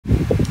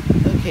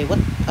Okay, what?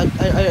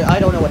 I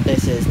don't know what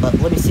this is, but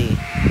let me see.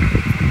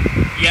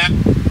 Yeah.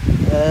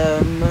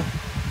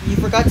 You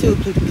forgot to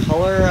include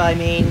color. I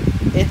mean,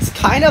 it's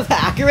kind of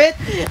accurate.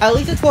 At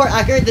least it's more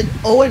accurate than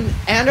Owen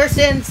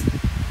Anderson's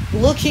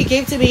look he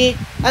gave to me,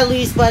 at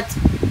least, but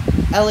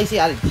at least he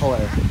added color.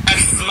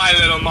 That's my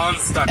little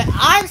monster.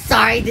 I'm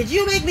sorry, did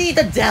you make me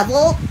the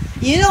devil?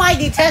 You know I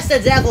detest the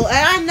devil, and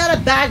I'm not a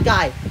bad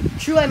guy.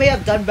 True, I may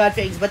have done bad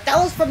things, but that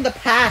was from the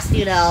past,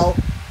 you know.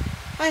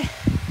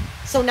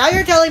 So now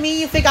you're telling me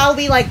you think I'll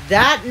be like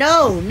that?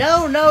 No,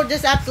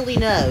 just absolutely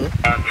no.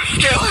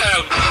 Kill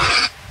him!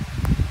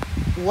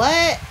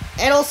 What?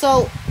 And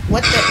also,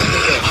 what the...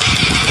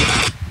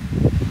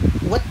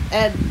 What?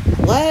 And...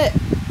 What?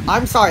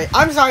 I'm sorry,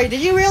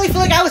 did you really feel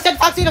like I was sent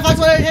Foxy the Fox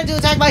when I tried to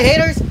attack my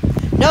haters?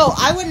 No,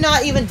 I would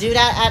not even do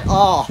that at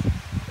all.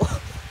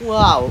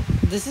 Wow,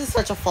 this is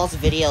such a false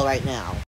video right now.